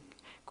sad. And he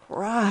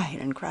cried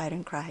and cried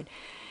and cried.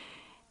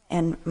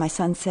 And my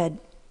son said,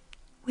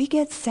 we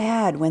get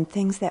sad when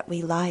things that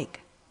we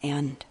like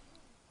end,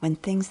 when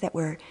things that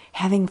we're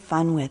having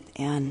fun with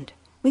end.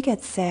 We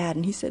get sad.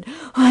 And he said,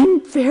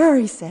 I'm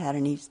very sad.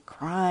 And he's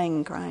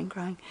crying, crying,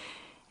 crying.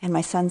 And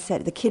my son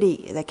said,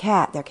 their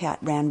cat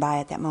ran by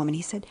at that moment.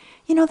 He said,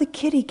 the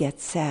kitty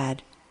gets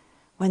sad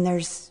when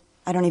there's,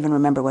 I don't even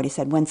remember what he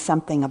said, when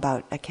something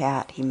about a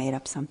cat, he made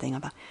up something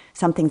about,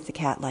 something the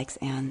cat likes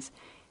ends.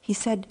 He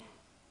said,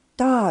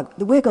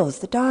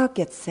 the dog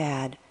gets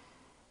sad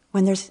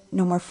when there's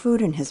no more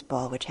food in his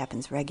bowl, which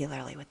happens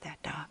regularly with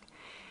that dog.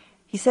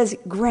 He says,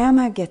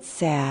 Grandma gets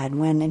sad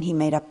when, and he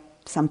made up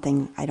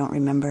something I don't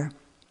remember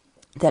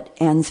that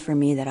ends for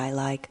me that I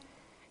like.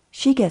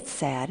 She gets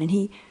sad. And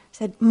he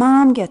said,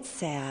 Mom gets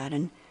sad.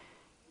 And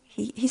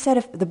he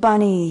said the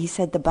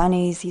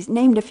bunnies, he's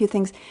named a few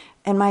things.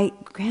 And my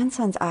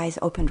grandson's eyes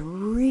opened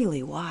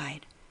really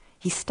wide.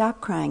 He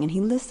stopped crying and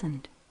he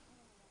listened.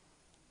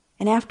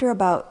 And after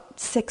about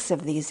 6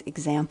 of these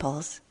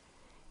examples,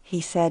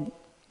 he said,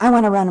 I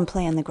want to run and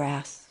play in the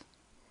grass.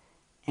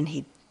 And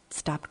he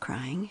stopped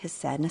crying. His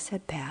sadness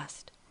had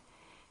passed.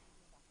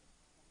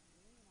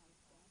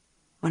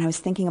 When I was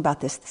thinking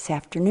about this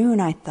afternoon,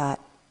 I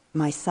thought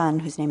my son,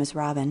 whose name is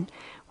Robin,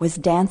 was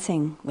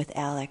dancing with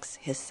Alex,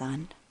 his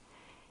son,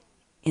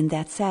 in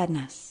that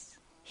sadness.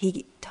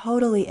 He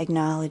totally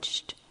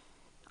acknowledged,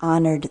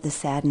 honored the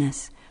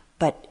sadness,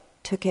 but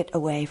took it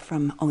away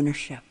from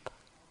ownership.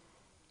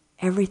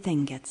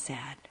 Everything gets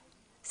sad.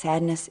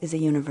 Sadness is a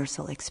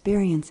universal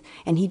experience,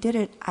 and he did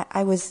it.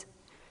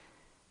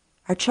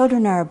 Our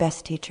children are our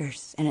best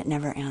teachers, and it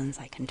never ends,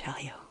 I can tell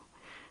you.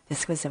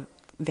 This was a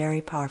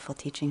very powerful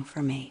teaching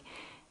for me.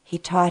 He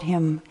taught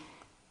him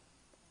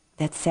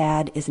that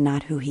sad is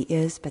not who he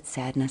is, but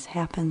sadness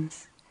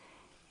happens.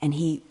 And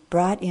he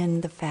brought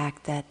in the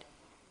fact that,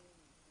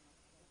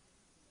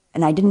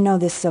 and I didn't know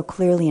this so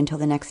clearly until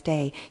the next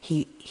day,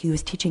 he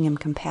was teaching him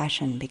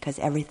compassion because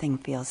everything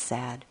feels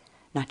sad,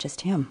 not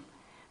just him.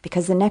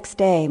 Because the next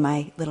day,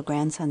 my little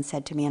grandson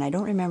said to me, and I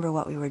don't remember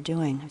what we were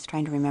doing. I was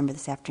trying to remember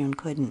this afternoon,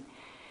 couldn't.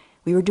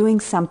 We were doing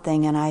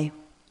something, and I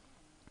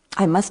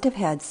must have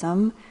had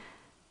some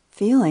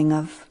feeling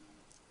of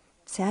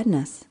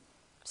sadness.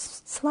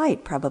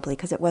 Slight, probably,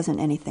 because it wasn't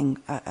anything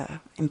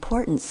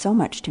important so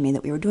much to me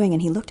that we were doing.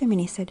 And he looked at me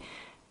and he said,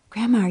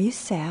 "Grandma, are you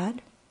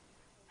sad?"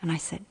 And I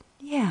said,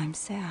 "Yeah, I'm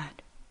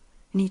sad."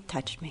 And he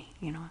touched me,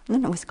 and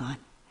then it was gone.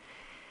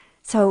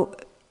 So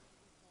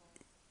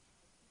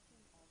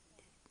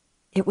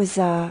it was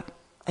a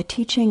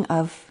teaching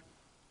of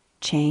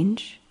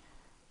change,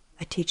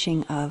 a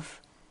teaching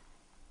of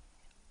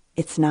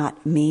it's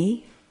not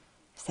me,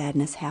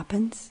 sadness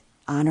happens,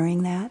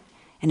 honoring that,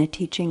 and a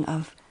teaching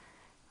of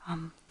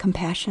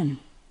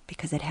compassion,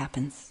 because it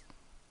happens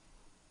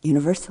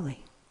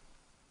universally.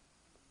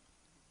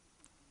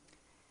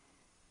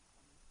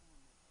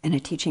 And a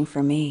teaching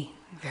for me,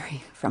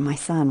 from my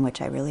son,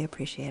 which I really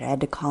appreciate. I had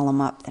to call him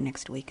up the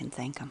next week and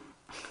thank him.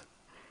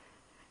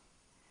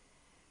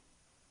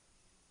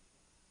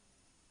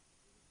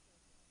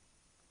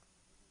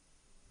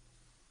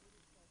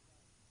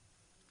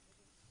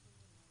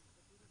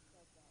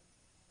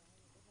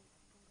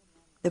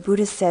 The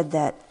Buddha said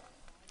that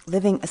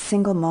living a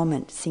single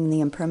moment, seeing the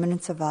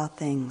impermanence of all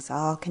things,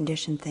 all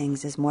conditioned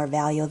things, is more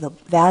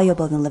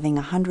valuable than living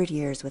 100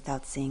 years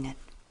without seeing it.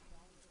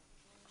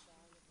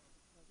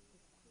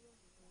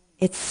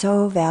 It's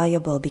so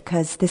valuable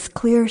because this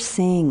clear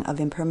seeing of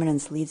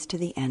impermanence leads to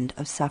the end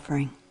of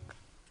suffering.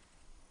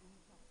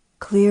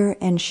 Clear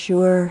and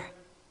sure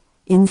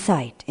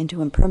insight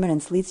into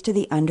impermanence leads to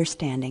the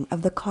understanding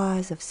of the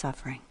cause of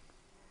suffering.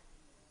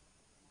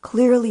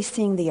 Clearly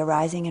seeing the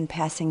arising and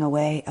passing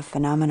away of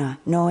phenomena,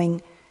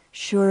 knowing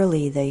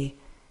surely the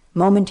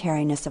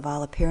momentariness of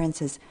all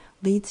appearances,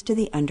 leads to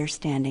the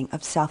understanding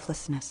of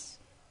selflessness,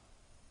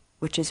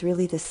 which is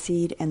really the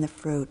seed and the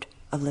fruit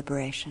of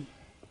liberation.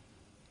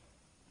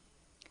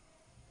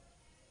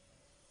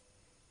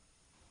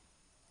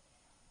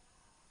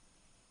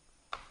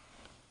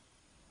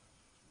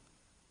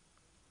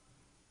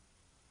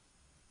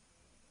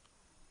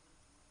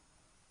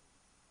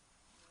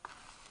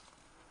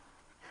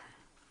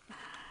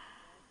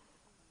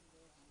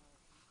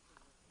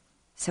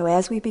 So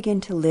as we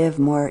begin to live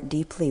more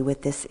deeply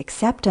with this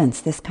acceptance,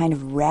 this kind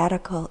of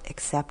radical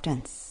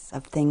acceptance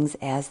of things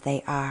as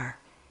they are,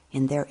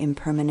 in their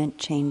impermanent,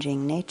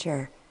 changing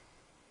nature,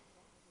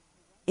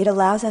 it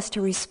allows us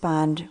to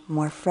respond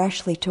more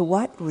freshly to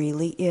what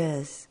really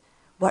is,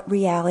 what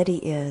reality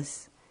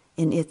is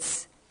in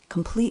its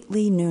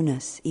completely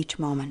newness each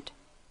moment,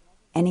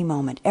 any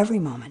moment, every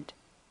moment,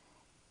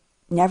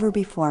 never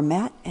before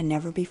met and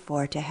never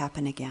before to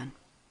happen again,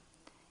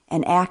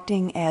 and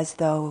acting as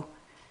though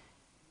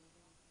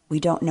we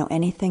don't know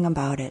anything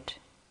about it,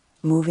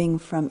 moving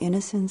from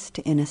innocence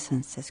to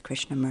innocence, as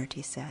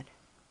Krishnamurti said.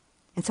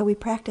 And so we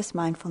practice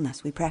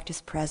mindfulness, we practice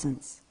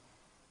presence,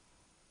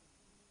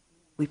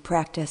 we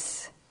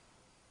practice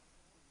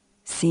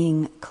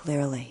seeing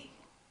clearly.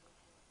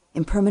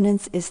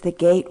 Impermanence is the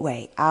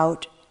gateway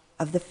out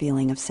of the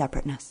feeling of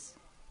separateness.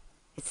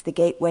 It's the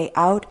gateway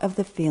out of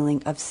the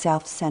feeling of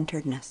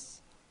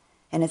self-centeredness.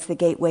 And it's the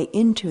gateway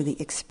into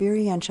the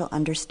experiential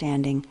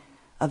understanding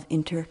of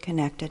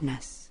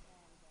interconnectedness.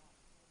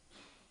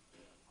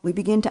 We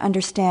begin to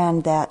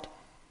understand that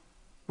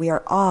we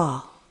are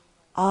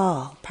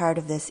all part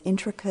of this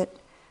intricate,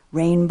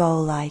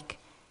 rainbow-like,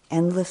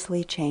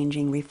 endlessly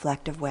changing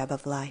reflective web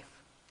of life.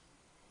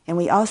 And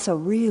we also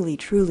really,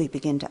 truly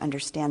begin to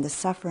understand the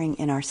suffering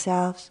in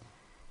ourselves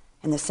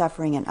and the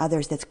suffering in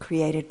others that's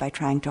created by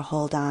trying to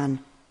hold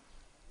on.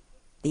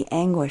 The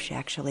anguish,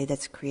 actually,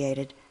 that's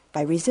created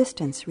by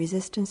resistance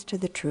to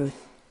the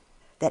truth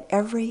that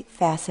every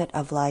facet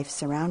of life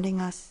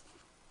surrounding us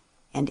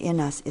and in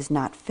us is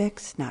not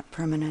fixed, not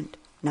permanent,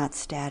 not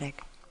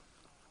static.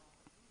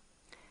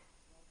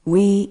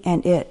 We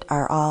and it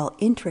are all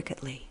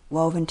intricately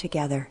woven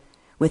together,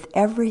 with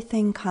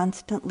everything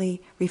constantly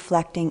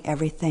reflecting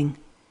everything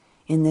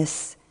in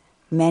this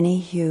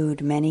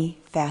many-hued,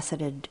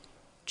 many-faceted,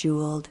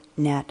 jeweled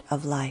net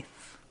of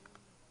life.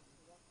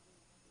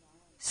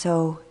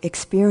 So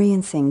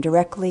experiencing,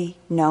 directly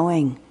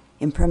knowing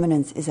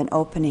impermanence is an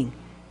opening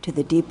to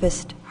the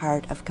deepest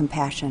heart of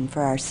compassion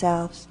for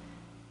ourselves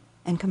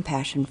and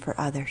compassion for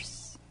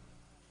others.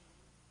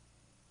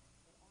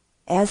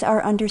 As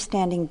our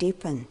understanding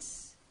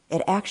deepens,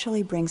 it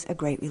actually brings a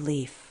great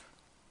relief.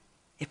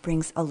 It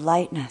brings a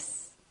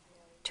lightness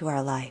to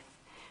our life.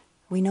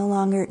 We no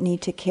longer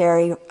need to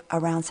carry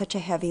around such a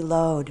heavy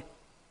load.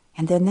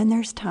 And then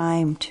there's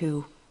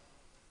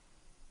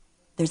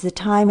there's the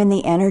time and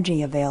the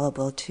energy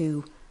available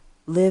to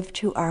live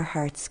to our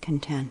heart's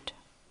content.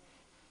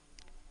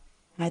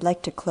 And I'd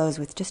like to close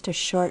with just a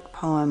short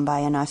poem by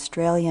an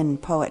Australian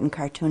poet and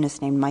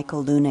cartoonist named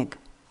Michael Leunig.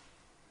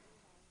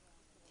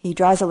 He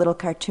draws a little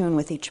cartoon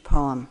with each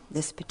poem.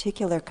 This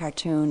particular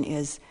cartoon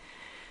is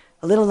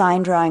a little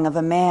line drawing of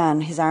a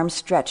man, his arms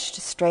stretched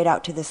straight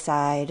out to the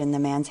side, and the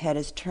man's head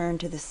is turned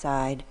to the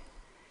side.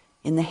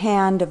 In the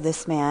hand of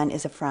this man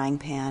is a frying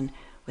pan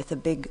with a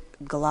big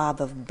glob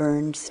of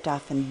burned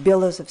stuff and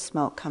billows of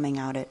smoke coming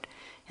out it.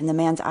 And the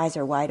man's eyes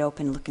are wide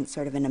open, looking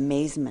sort of in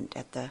amazement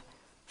at the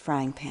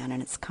frying pan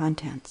and its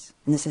contents.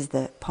 And this is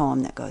the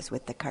poem that goes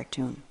with the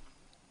cartoon.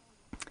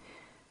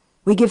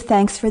 We give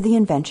thanks for the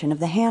invention of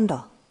the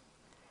handle.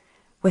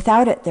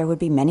 Without it, there would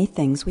be many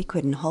things we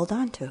couldn't hold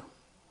on to.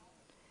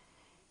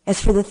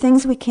 As for the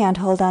things we can't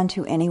hold on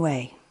to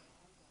anyway,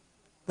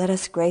 let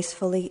us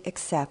gracefully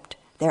accept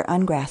their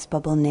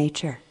ungraspable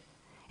nature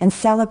and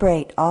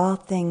celebrate all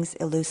things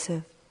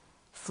elusive,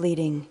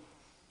 fleeting,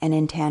 and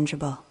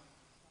intangible.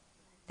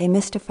 They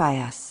mystify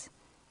us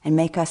and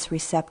make us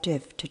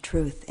receptive to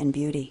truth and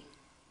beauty.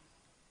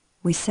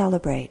 We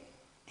celebrate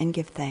and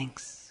give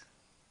thanks.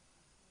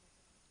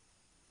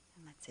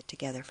 And let's sit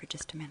together for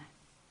just a minute.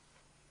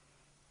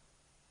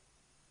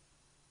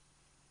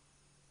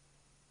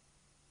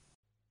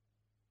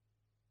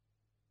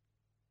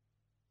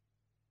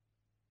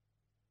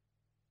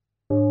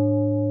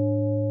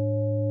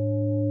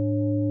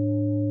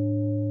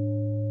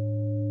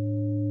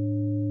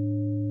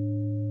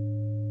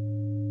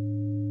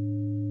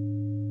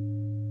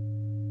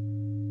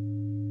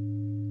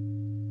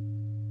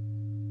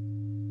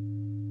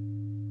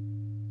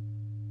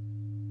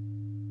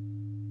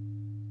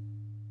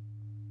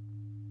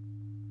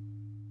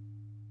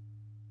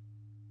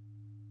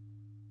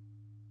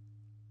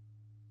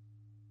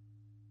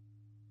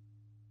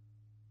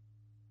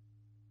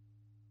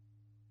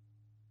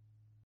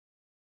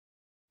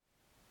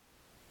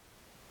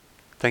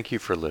 Thank you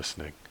for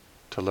listening.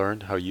 To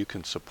learn how you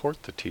can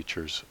support the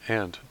teachers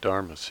and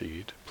Dharma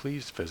Seed,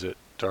 please visit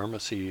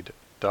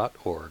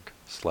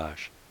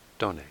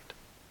dharmaseed.org/donate.